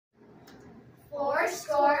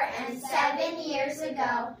467 years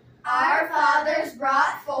ago, our fathers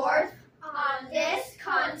brought forth on this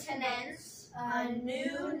continent a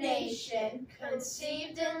new nation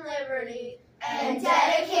conceived in liberty and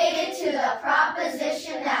dedicated to the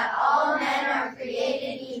proposition that all men are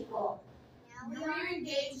created equal. We are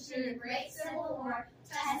engaged in a great civil war,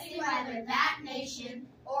 testing whether that nation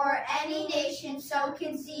or any nation so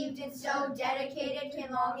conceived and so dedicated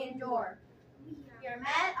can long endure. We are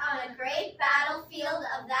met on a great battlefield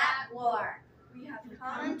of that war. We have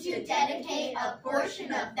Come to dedicate a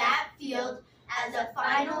portion of that field as a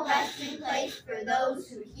final resting place for those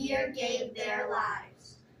who here gave their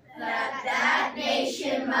lives, that that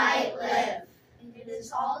nation might live. It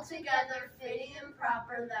is altogether fitting and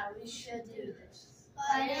proper that we should do this.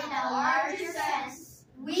 But in a larger sense,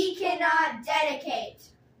 we cannot dedicate,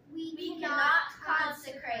 we cannot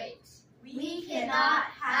consecrate, we cannot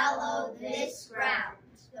hallow this ground.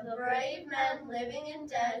 The brave men, living and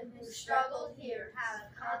dead, who struggled here, have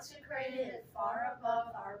consecrated it far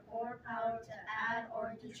above our poor power to add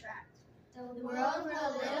or detract. The world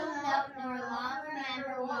will little note nor long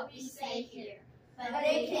remember what we say here, But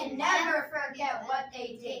they can never forget what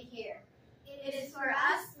they did here. It is for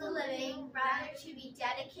us, the living, rather to be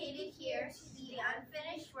dedicated here to the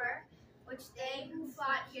unfinished work which they who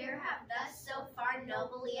fought here have thus so far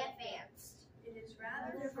nobly advanced. It is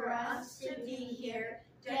rather for us to be here,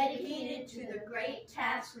 dedicated to the great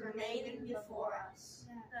task remaining before us,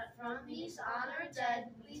 that from these honored dead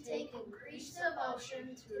we take increased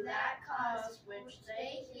devotion to that cause which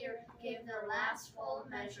they here gave their last full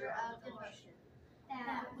measure of devotion.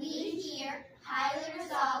 That we here highly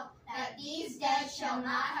resolve that these dead shall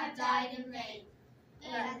not have died in vain,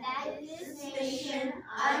 and that this nation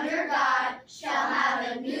Under God shall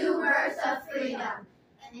have a new birth of freedom,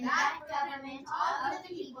 and that government of the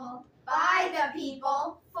people by the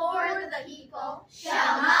people,